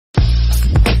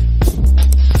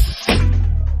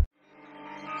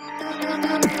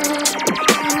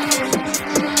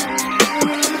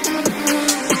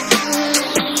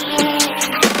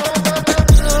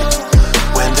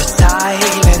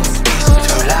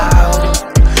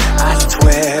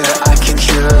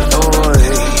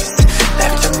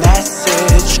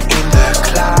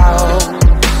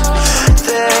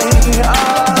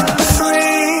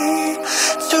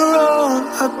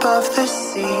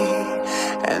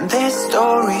and their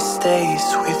story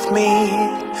stays with me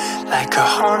like a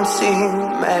haunting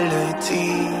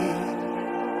melody.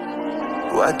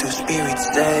 What do spirits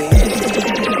say?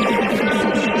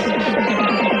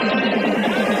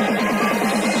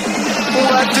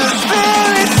 What do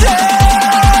spirits say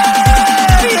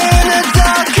in a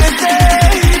darker day?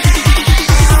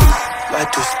 What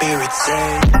do spirits say?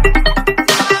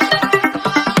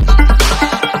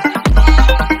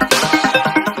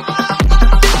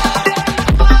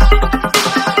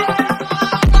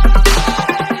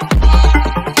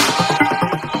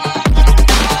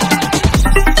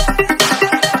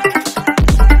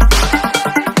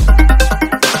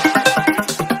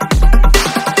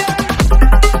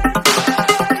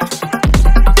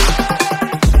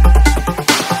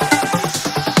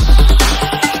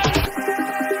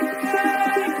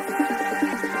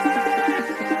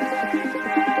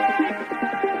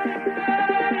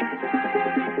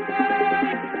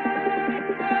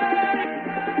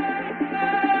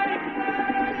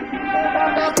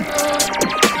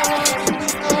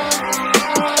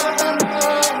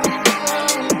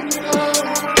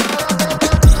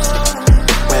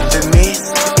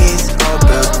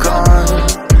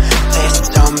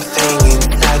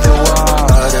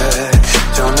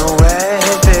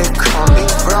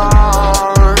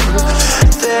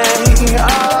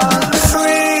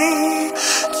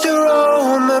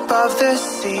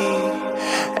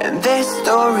 And their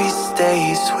story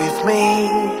stays with me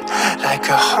like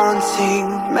a haunting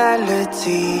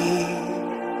melody.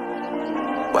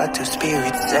 What do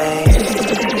spirits say?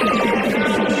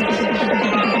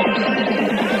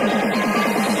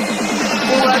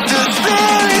 What do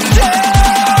spirits say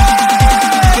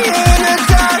in a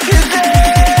darker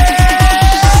day?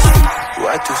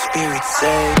 What do spirits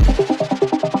say?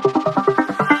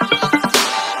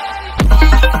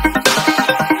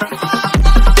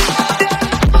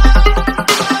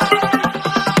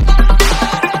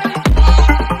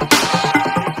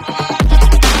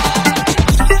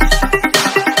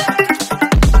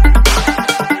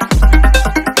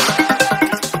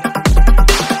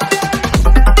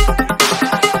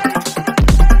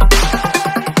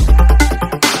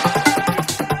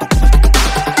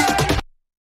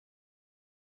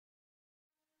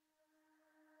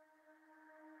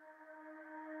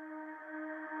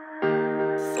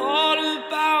 Thought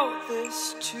about this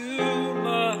too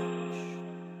much.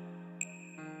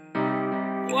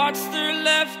 What's there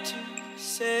left to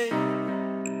say?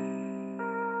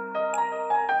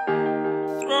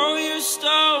 Throw your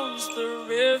stones the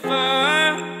river.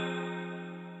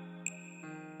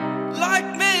 Like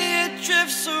me it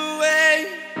drifts away.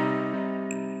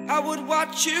 I would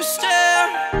watch you stare.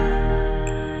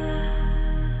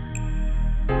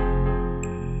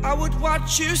 I would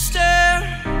watch you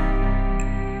stare.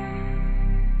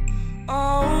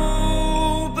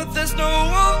 Oh, but there's no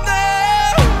one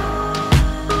there.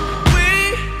 We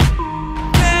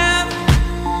can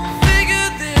figure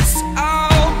this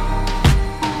out.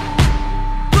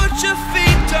 Put your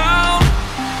feet down.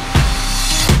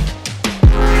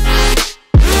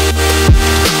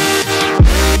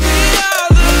 We are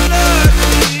the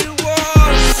lucky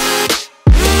ones.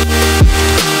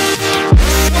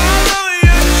 Swallow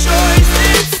your choice,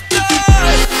 it's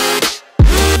done.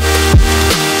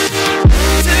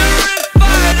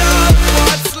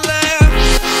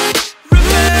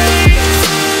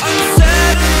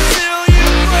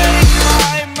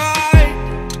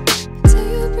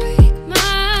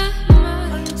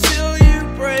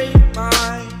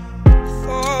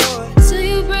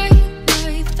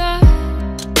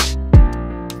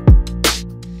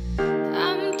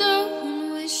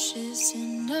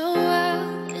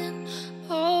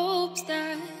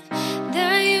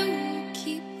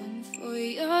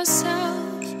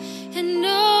 And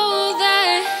know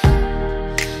that,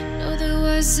 know there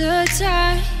was a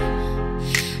time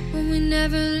when we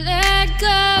never let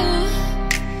go,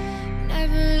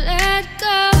 never let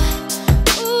go.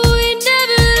 Ooh, we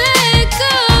never let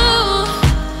go.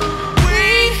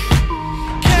 We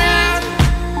can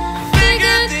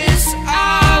figure this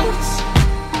out.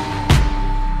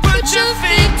 Put your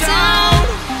feet down.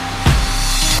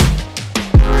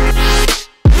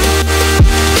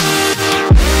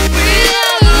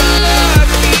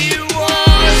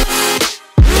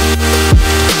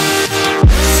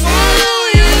 Swallow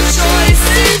your choice,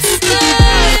 it's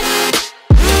done.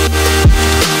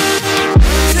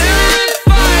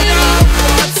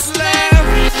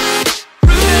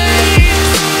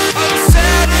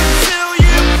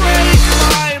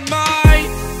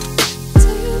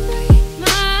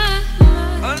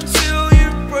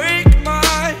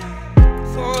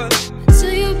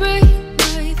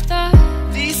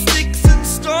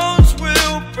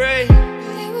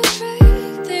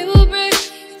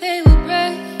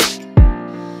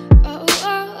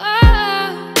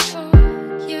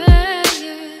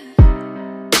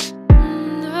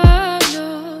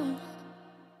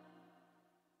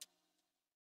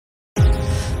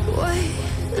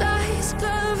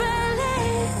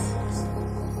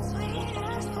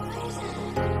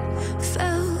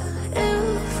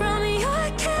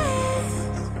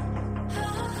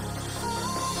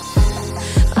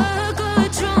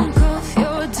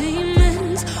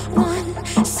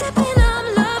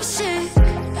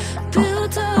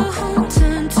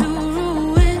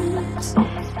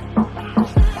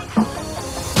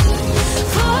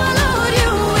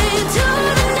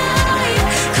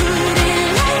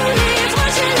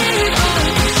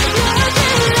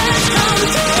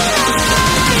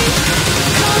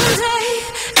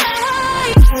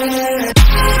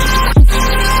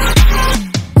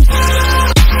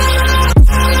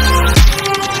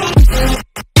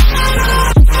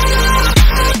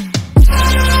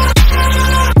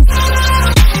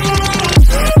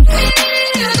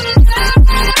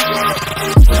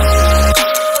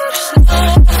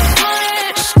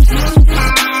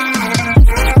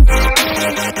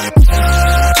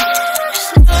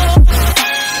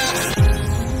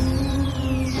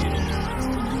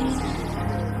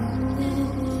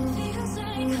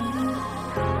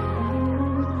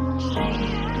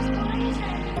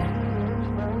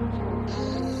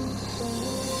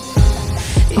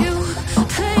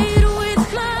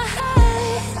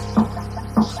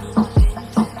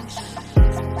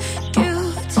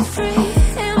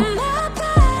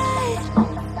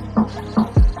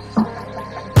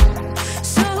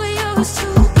 used to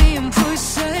being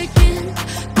forsaken.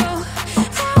 Go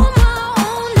down my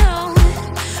own now.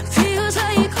 Feels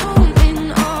like home in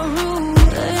our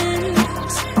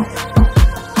ruins.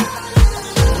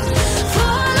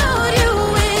 Followed you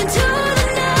into the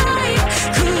night.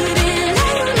 Couldn't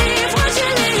let you leave what you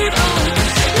leave on.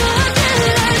 Nothing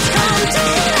less come to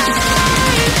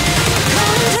life.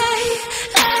 Come take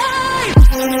life.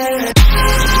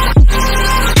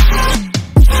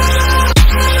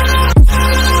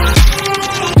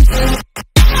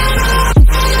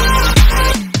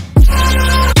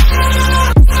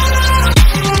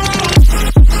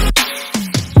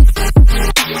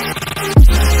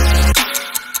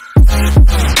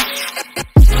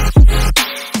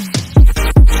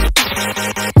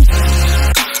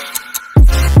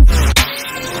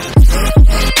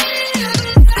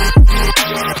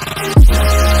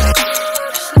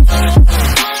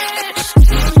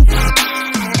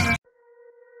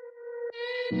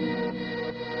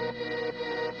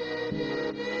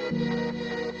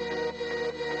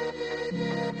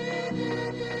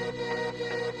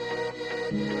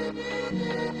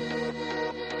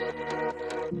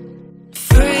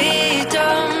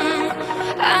 Freedom,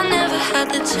 I never had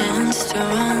the chance to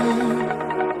run.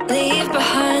 Leave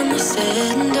behind the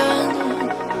said and done.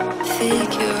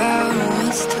 Figure out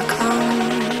what's to come.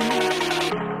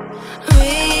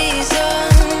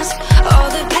 Reasons, all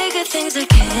the bigger things I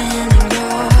can't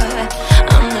ignore.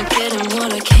 I'm not getting what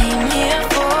I came here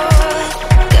for.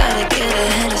 Gotta get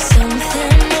ahead of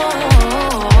something more.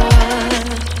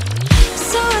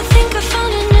 So I think I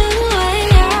found a new way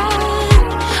out,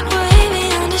 way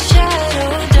beyond the shadow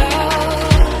of doubt.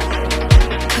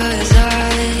 'Cause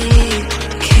I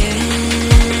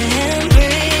can't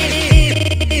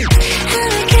breathe.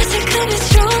 And I guess I could be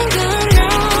stronger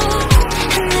now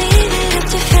and leave it up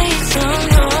to fate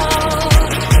somehow.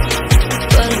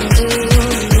 But I'm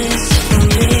doing this for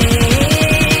me.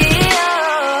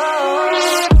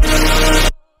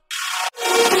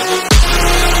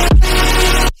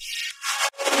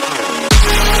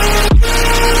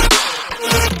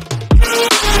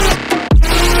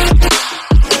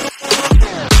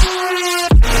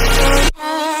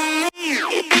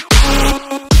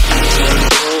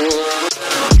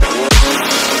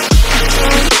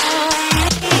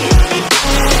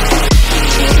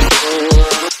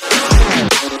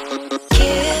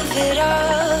 Give it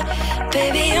up,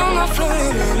 baby, you're not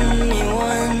fooling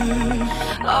anyone.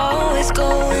 Always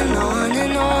going on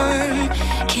and on.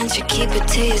 Can't you keep it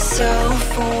to yourself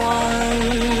for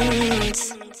once?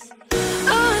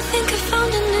 Oh, I think I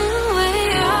found a new way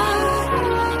out,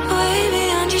 way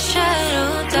beyond your shadow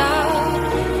of doubt.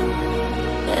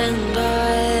 And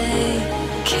I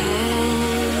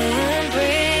can't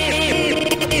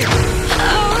breathe.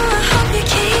 Oh, I hope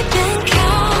you're keeping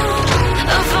count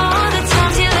of all the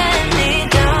times you let me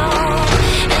down,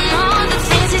 and all the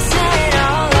things you said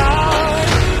out loud,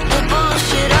 the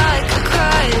bullshit I could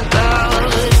cry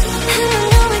about. And I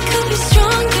know we could be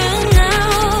stronger now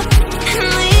and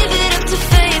leave it up to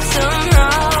fate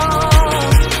somehow.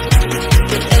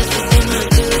 But everything I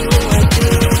do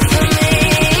for me.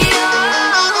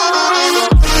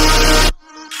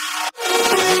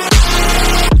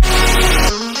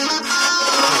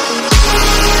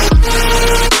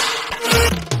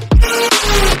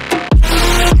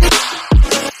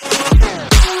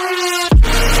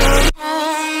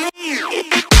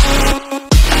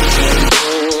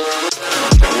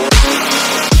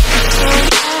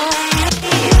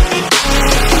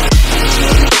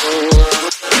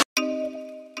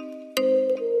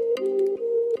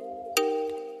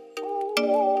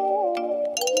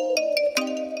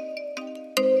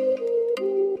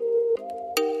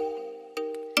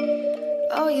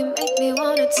 Oh, you make me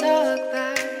wanna talk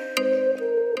back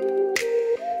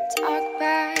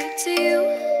to you.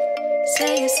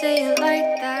 Say it like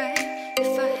that.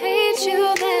 If I hate you,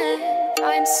 then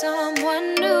find someone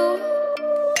new.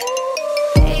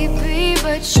 Baby,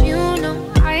 but you know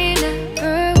I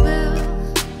never will.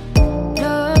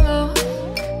 No,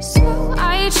 so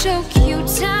I choke you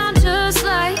down just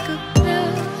like a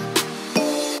pill.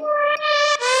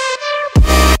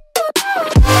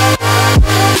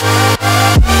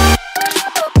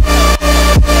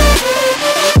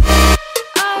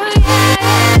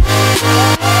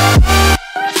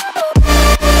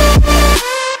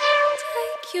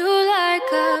 Take you like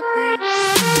a pill.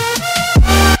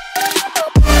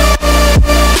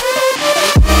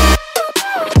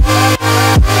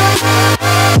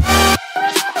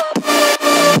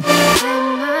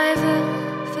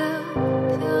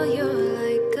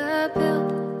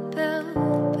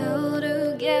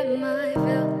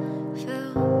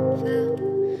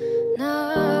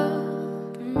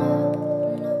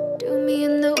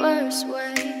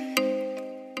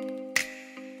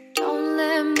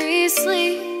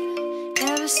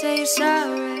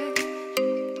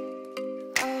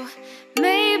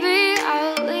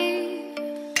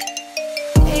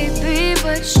 be,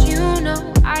 but you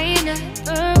know I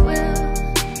never will.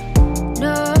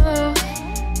 No,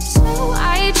 so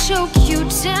I choke you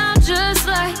down just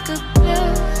like a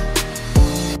pill.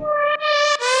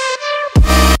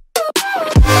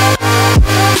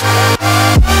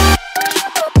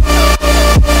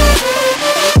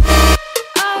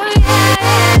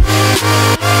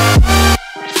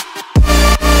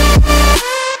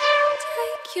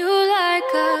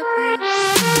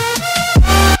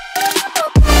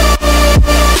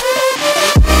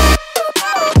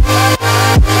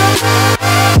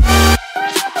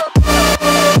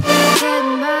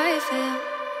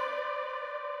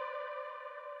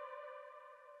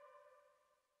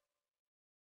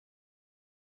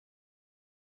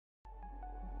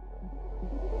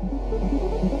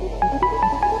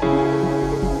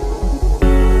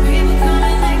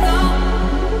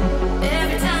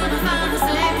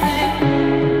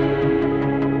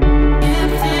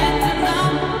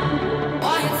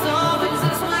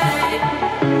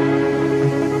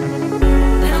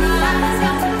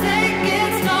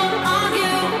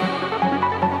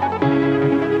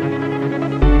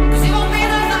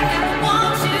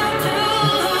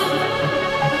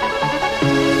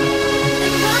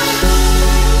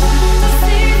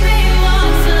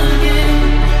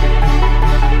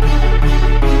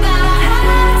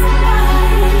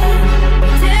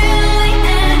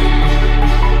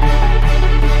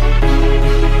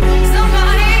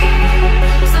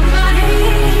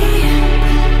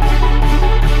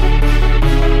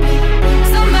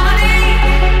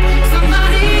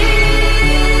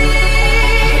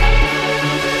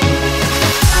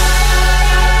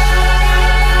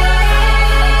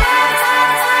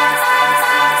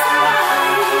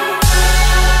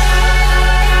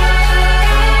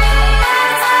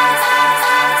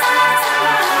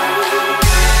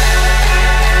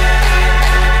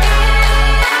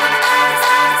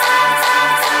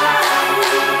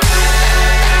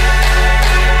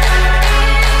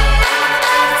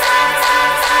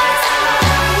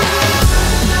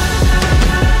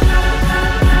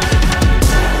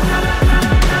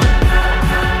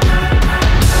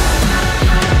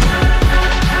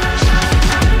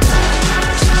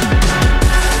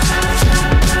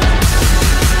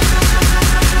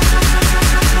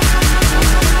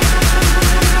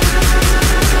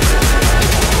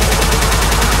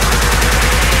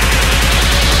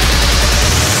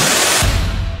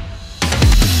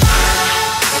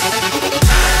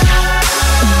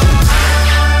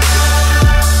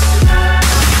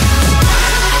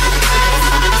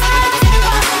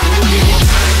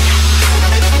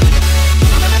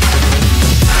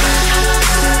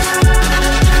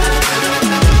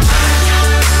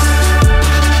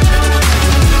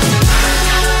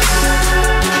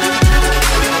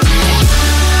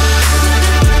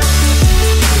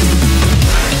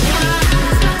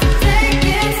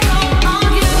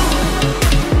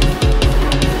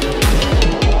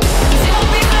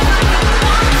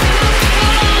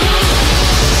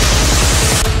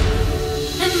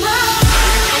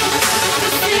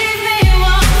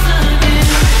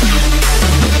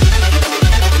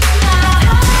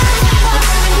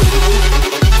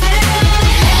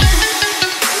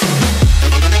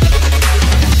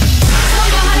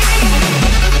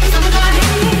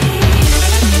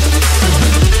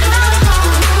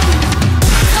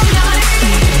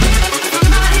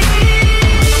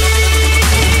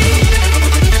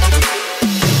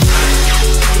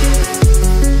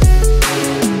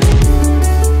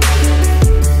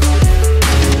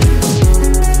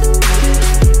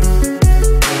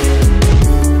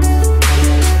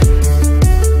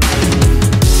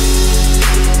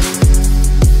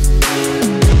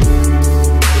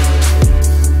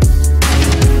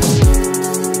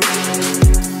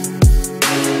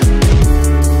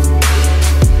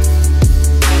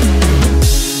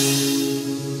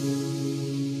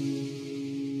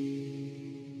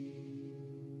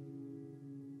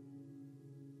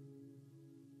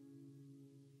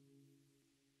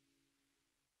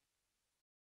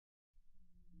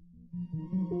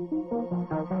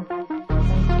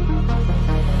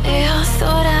 They all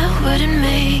thought I wouldn't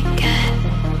make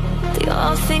it. They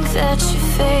all think that you're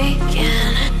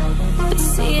faking, but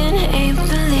seeing ain't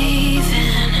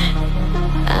believing.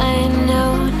 I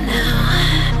know now.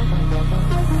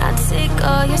 I take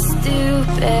all your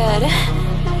stupid,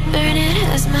 burn it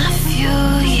as my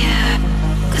fuel, yeah.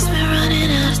 'Cause we're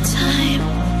running out of time,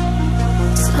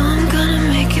 so I'm gonna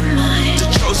make it mine. The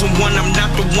chosen one, I'm not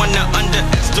the one to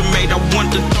underestimate. I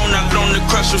want the throne, I learned to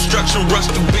crush obstruction, rush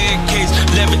through barricades,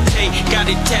 levitate. Got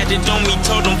it tatted on me,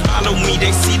 told them follow me.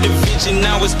 They see the vision,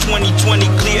 now it's 2020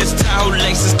 clear as Tahoe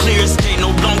Lexus, clear as day. No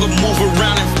longer move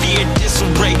around in fear,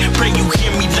 disarray.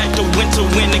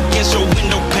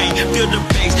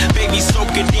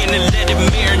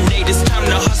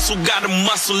 gotta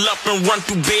muscle up and run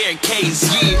through barricades,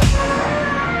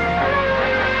 yeah.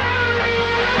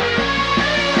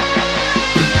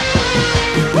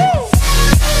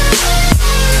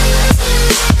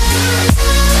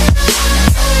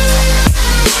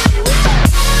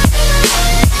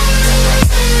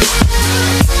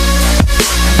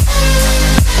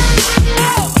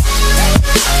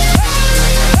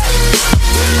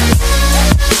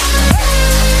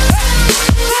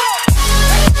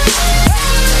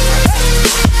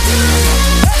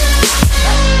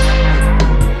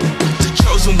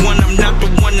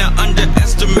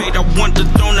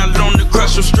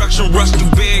 Obstruction, rush through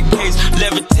barricades,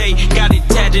 levitate, got it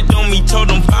tatted on me, told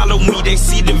them follow me, they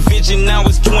see the vision, now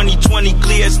it's 2020,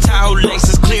 clear as Tahoe lakes,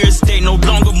 as clear as day, no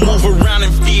longer move around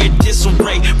in fear,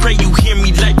 disarray, pray you hear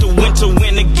me like the winter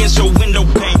wind against your window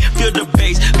pane, feel the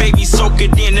bass, baby soak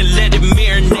it in and let it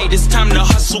marinate, it's time to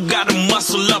hustle, gotta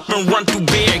muscle up and run through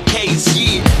barricades.